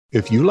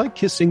if you like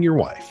kissing your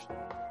wife,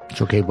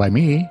 It's okay by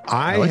me.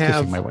 I like have-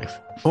 kissing my wife.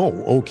 oh,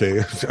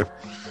 okay.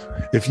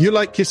 If you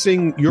like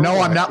kissing your No,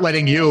 wife, I'm not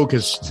letting you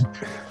because,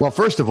 well,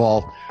 first of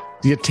all,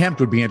 the attempt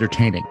would be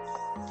entertaining.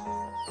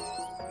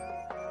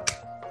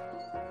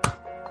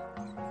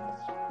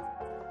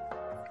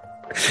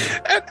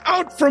 And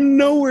out from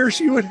nowhere,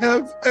 she would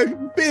have a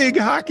big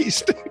hockey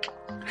stick,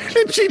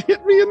 and she'd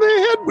hit me in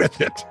the head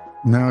with it.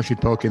 No, she'd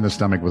poke you in the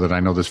stomach with it. I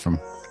know this from.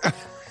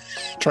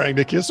 Trying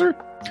to kiss her?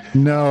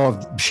 No,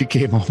 she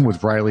came home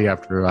with Riley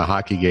after a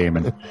hockey game,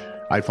 and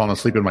I'd fallen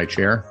asleep in my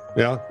chair,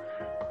 Yeah.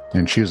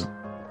 and she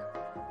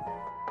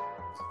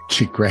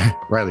grabbed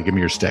Riley, give me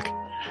your stick.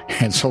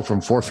 And so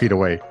from 4 feet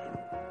away,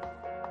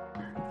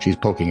 she's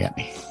poking at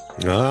me.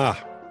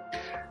 Ah,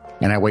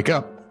 And I wake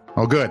up.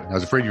 Oh, good. I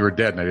was afraid you were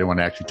dead, and I didn't want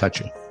to actually touch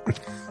you.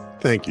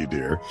 thank you,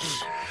 dear.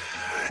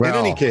 Well,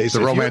 any case, the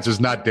if romance is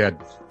not dead.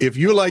 If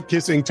you like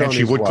kissing Tony's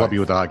And she would wife, club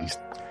you with a hockey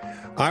stick.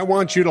 I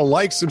want you to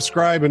like,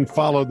 subscribe, and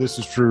follow This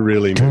Is True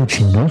Really News. Don't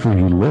you know where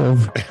you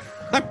live?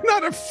 I'm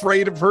not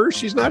afraid of her.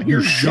 She's not here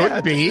You should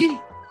yet. be.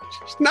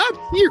 She's not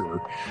here.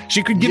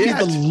 She could give Yet.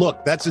 me the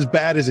look. That's as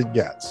bad as it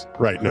gets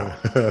right now.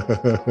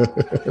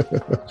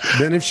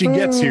 Then if she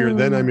gets here,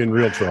 then I'm in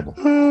real trouble.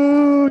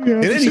 Oh, yeah.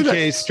 In You any see that-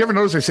 case- did you ever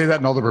notice they say that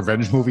in all the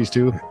revenge movies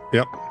too?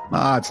 Yep.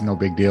 It's no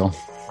big deal.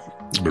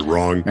 It's a bit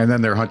wrong. And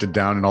then they're hunted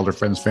down, and all their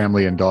friends'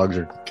 family and dogs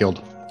are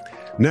killed.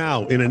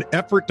 Now, in an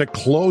effort to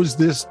close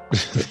this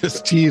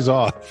this tease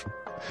off,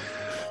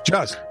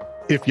 just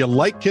if you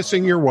like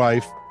kissing your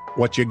wife,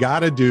 what you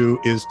got to do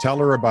is tell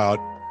her about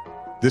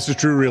This Is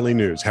True Really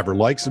News. Have her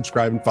like,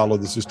 subscribe, and follow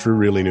This Is True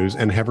Really News,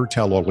 and have her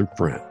tell all her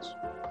friends.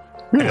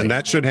 Really? And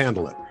that should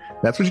handle it.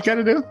 That's what you got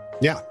to do?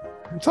 Yeah,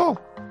 that's all.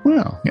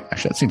 Well, yeah,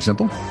 that seems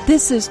simple.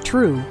 This is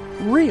True,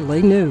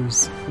 Really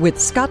News with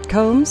Scott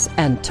Combs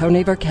and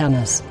Tony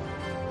Vercanis.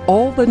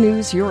 All the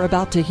news you're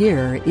about to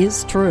hear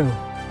is true,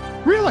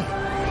 Really?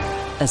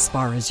 as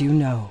far as you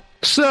know.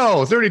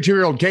 So,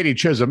 32-year-old Katie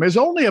Chisholm is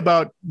only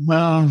about,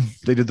 well,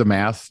 they did the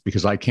math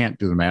because I can't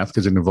do the math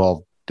because it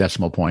involved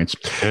decimal points.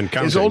 And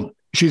counting.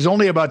 She's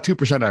only about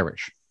 2%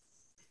 Irish.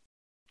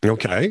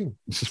 Okay.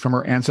 This is from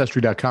her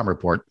Ancestry.com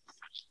report.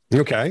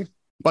 Okay.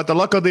 But the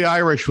luck of the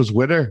Irish was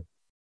with her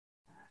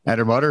and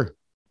her mother,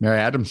 Mary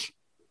Adams.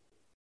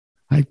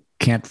 I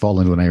can't fall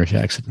into an Irish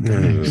accent.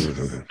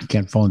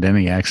 Can't fall into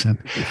any accent.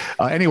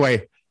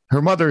 Anyway,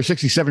 her mother,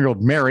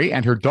 67-year-old Mary,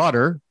 and her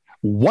daughter,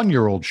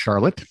 1-year-old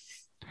Charlotte,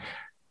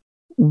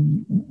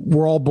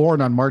 were all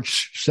born on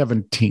March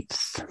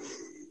 17th.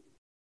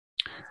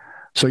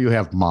 So you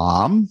have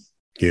mom,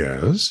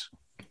 Yes.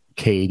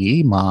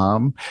 Katie,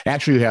 mom.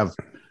 Actually, you have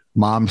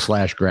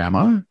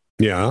mom/grandma,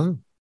 Yeah.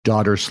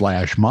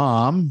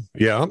 daughter/mom,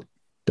 Yeah.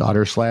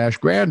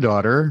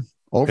 daughter/granddaughter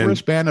over And- a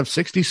span of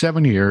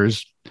 67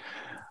 years,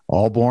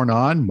 all born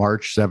on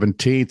March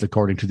 17th,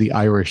 according to the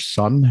Irish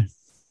Sun.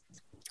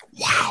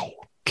 Wow.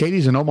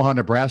 Katie's in Omaha,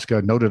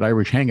 Nebraska, noted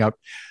Irish hangout,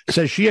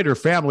 says she and her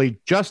family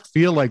just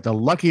feel like the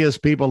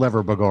luckiest people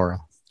ever, Bagora.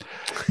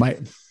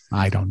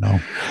 I don't know.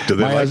 Do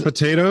they My like hus-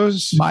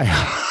 potatoes? My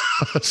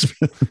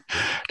husband,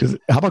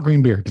 how about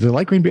green beer? Do they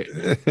like green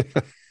beer?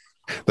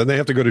 Then they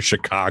have to go to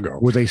Chicago.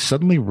 Were they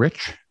suddenly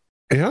rich?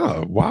 Yeah.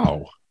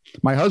 Wow.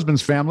 My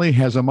husband's family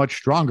has a much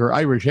stronger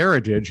Irish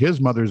heritage. His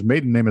mother's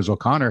maiden name is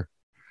O'Connor.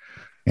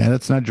 Yeah,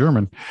 that's not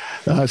German.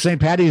 St.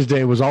 Patty's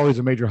Day was always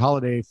a major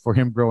holiday for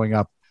him growing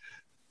up.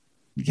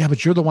 Yeah,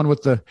 but you're the one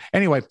with the...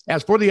 Anyway,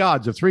 as for the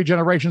odds of 3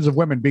 generations of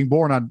women being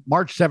born on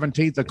March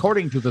 17th,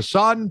 according to the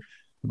Sun,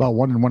 about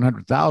 1 in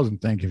 100,000.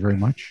 Thank you very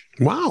much.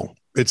 Wow.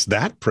 It's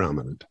that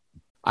prominent.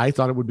 I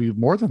thought it would be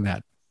more than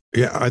that.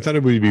 Yeah. I thought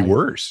it would be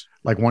worse.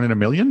 Like 1 in a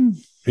million?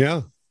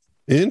 Yeah.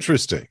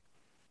 Interesting.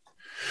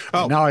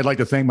 Oh. Now I'd like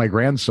to thank my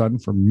grandson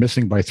for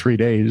missing by 3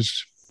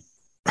 days.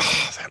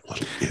 Oh, that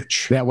little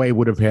itch. That way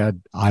would have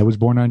had... I was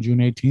born on June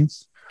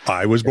 18th.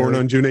 I was born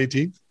on June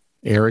 18th.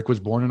 Eric was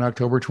born on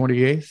October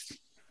 28th.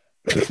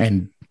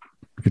 And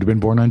could have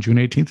been born on June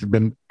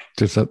 18th.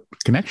 There's a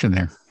connection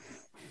there.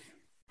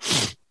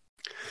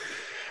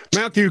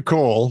 Matthew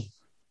Cole.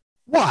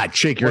 What?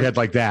 Shake your head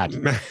like that.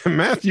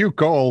 Matthew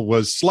Cole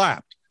was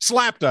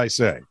slapped, I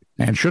say,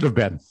 And should have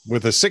been.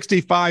 with a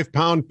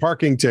 65-pound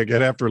parking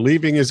ticket after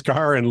leaving his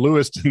car in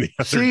Lewiston the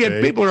other See, day.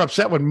 and people are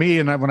upset with me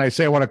and when I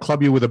say I want to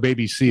club you with a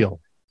baby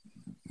seal.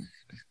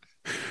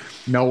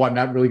 No, I'm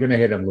not really going to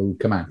hit him, Lou.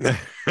 Come on.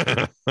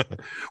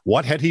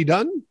 What had he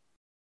done?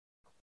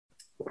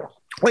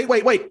 Wait.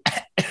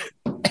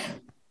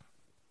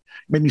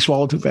 Made me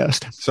swallow too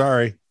fast.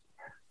 Sorry.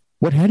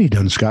 What had he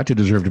done, Scott, to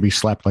deserve to be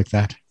slapped like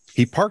that?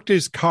 He parked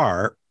his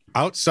car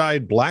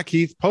outside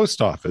Blackheath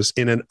Post Office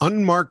in an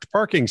unmarked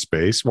parking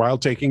space while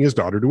taking his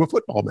daughter to a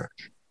football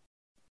match.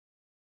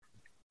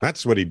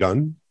 That's what he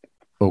done.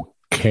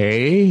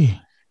 Okay.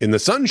 In the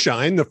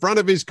sunshine, the front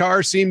of his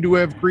car seemed to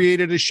have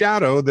created a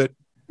shadow that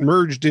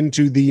merged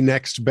into the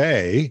next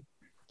bay,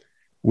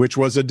 which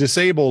was a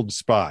disabled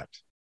spot.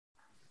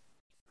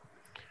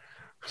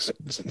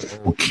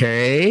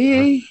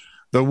 Okay.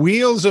 The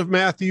wheels of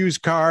Matthew's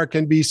car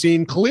can be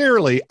seen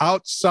clearly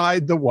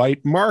outside the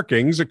white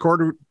markings,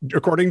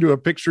 according to a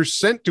picture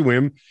sent to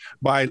him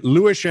by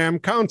Lewisham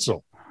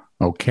Council.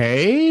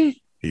 Okay.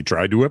 He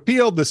tried to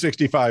appeal the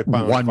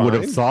 65-pound One fine. would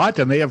have thought,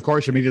 and they, of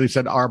course, immediately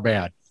said, "Our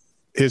bad,"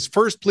 His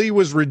first plea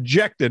was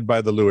rejected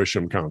by the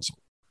Lewisham Council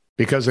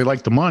because they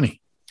like the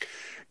money.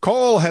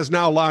 Cole has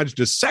now lodged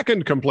a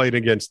second complaint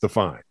against the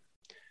fine.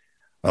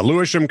 A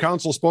Lewisham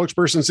Council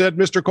spokesperson said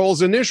Mr.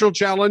 Cole's initial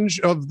challenge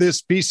of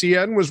this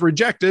PCN was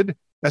rejected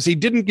as he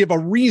didn't give a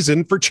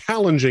reason for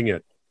challenging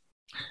it.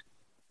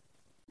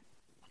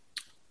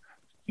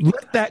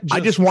 Let that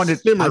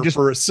simmer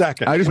for a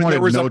second. I just when wanted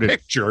there was noted a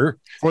picture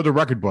for the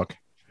record book.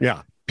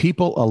 Yeah.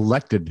 People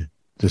elected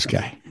this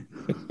guy.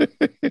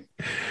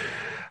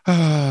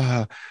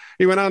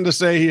 He went on to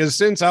say he has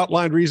since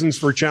outlined reasons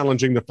for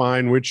challenging the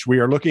fine, which we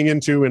are looking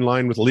into in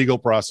line with legal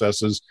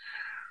processes.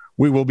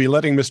 We will be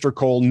letting Mr.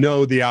 Cole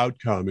know the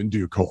outcome in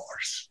due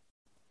course.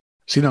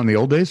 See, now in the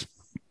old days,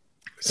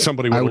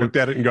 somebody would have looked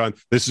at it and gone,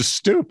 this is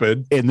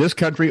stupid. In this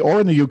country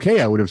or in the UK,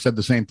 I would have said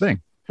the same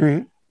thing.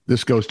 Mm-hmm.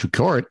 This goes to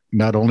court.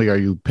 Not only are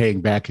you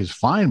paying back his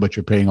fine, but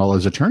you're paying all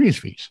his attorney's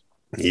fees.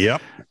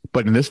 Yep.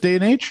 But in this day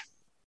and age,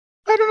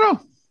 I don't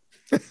know.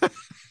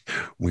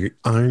 We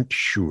aren't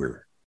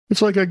sure.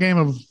 It's like a game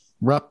of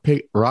rock,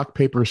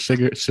 paper,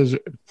 scissors.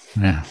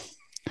 Yeah.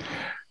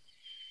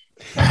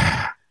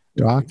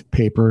 Rock,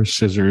 paper,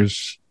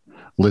 scissors,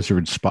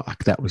 lizard,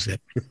 Spock. That was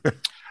it.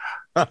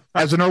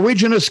 As the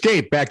Norwegian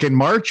Escape back in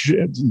March,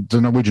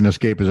 the Norwegian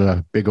Escape is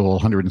a big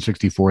old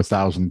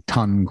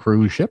 164,000-ton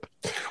cruise ship.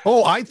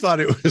 Oh, I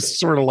thought it was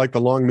sort of like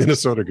the long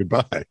Minnesota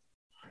goodbye,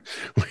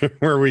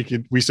 where we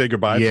say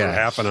goodbye for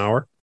half an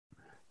hour.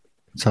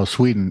 That's how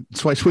Sweden.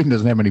 That's why Sweden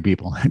doesn't have many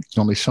people. It's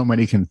only so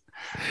many can.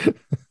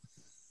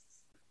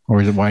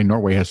 Or is it why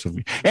Norway has so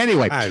many?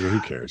 Anyway, who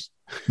cares?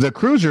 The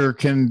cruise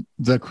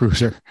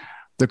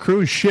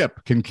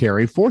ship can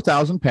carry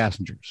 4,000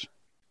 passengers.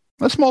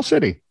 A small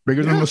city,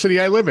 bigger than the city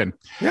I live in.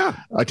 Yeah.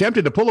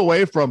 Attempted to pull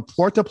away from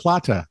Puerto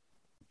Plata.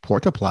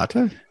 Puerto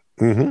Plata?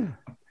 Mm-hmm.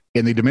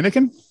 In the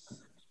Dominican?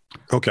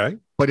 Okay.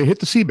 But it hit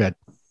the seabed.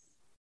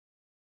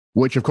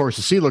 Which, of course,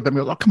 the sea looked at me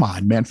and goes, oh, come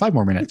on, man, 5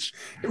 more minutes.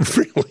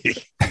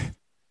 Really?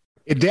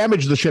 It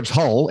damaged the ship's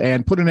hull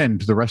and put an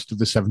end to the rest of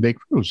the 7-day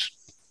cruise.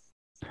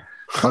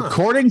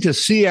 According to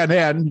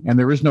CNN, and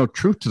there is no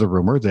truth to the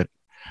rumor that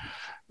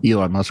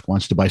Elon Musk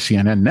wants to buy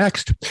CNN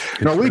next,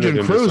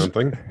 Norwegian Cruise...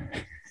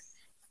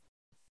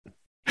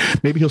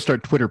 Maybe he'll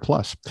start Twitter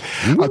Plus.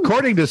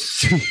 According to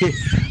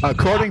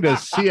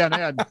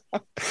CNN,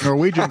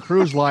 Norwegian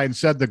Cruise Line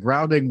said the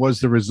grounding was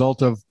the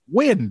result of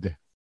wind.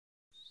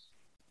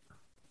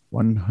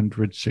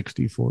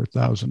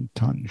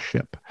 164,000-ton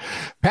ship.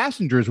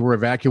 Passengers were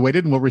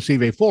evacuated and will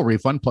receive a full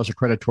refund plus a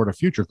credit toward a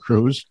future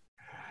cruise.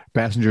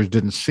 Passengers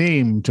didn't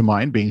seem to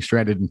mind being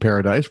stranded in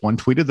paradise. One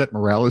tweeted that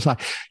morale is high.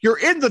 You're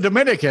in the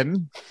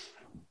Dominican.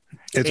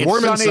 It's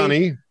warm and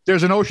sunny.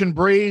 There's an ocean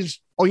breeze.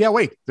 Oh, yeah,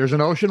 wait. There's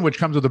an ocean which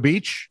comes with a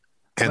beach.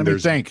 And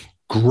there's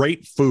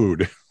great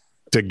food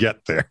to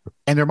get there.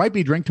 And there might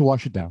be a drink to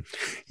wash it down.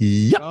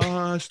 Yep.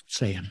 Just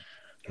saying.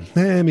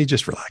 Let me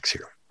just relax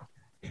here.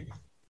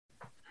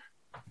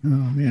 Oh,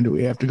 man, do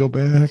we have to go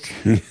back?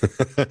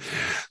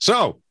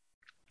 So.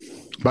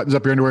 Buttons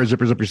up your underwear,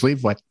 zippers up your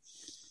sleeve. What?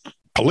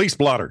 Police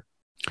blotter.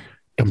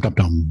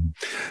 Dum-dum-dum.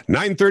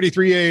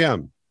 9:33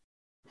 a.m.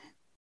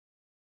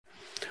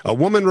 A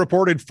woman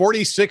reported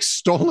 46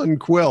 stolen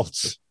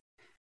quilts.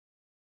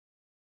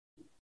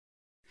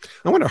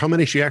 I wonder how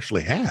many she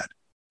actually had.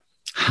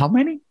 How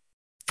many?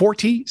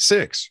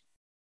 46.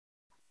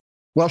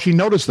 Well, she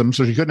noticed them,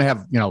 so she couldn't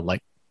have,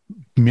 like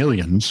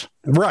millions.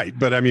 Right.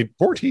 But I mean,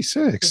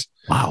 46.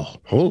 Wow.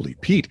 Holy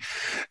Pete.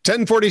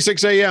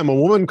 10:46 a.m. A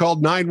woman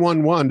called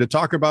 911 to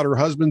talk about her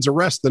husband's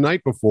arrest the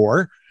night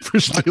before for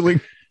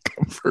stealing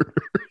comforters.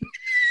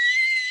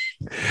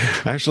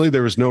 Actually,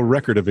 there was no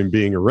record of him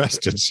being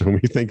arrested, so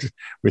we think the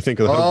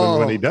husband,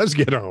 when he does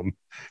get home,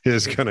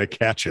 is going to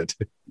catch it.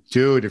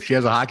 Dude, if she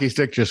has a hockey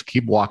stick, just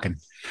keep walking.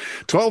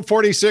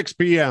 12:46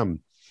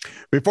 p.m.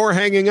 Before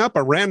hanging up,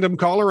 a random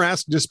caller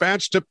asked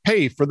dispatch to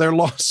pay for their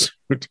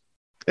lawsuit.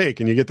 Hey,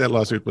 can you get that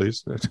lawsuit,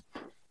 please?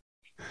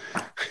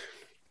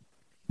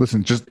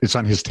 Listen, it's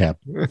on his tab.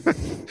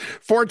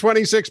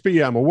 4:26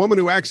 p.m. A woman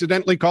who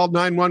accidentally called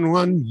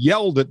 911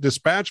 yelled at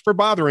dispatch for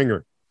bothering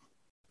her.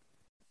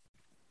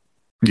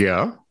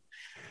 Yeah.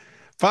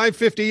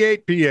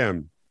 5:58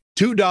 p.m.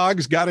 2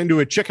 dogs got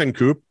into a chicken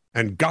coop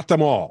and got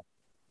them all.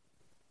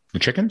 The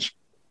chickens?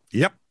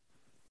 Yep.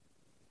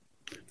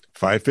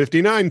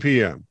 5:59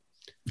 p.m.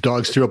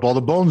 Dogs threw up all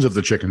the bones of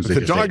the chickens. The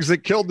dogs that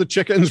killed the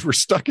chickens were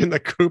stuck in the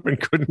coop and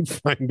couldn't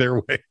find their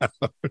way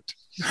out.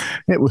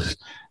 It's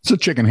a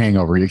chicken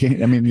hangover. You can't,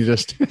 you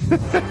just.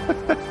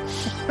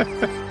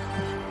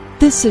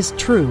 This is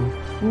true,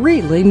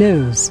 really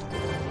news.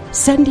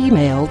 Send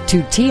email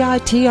to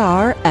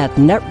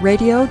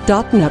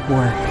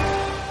TITR@netradio.network.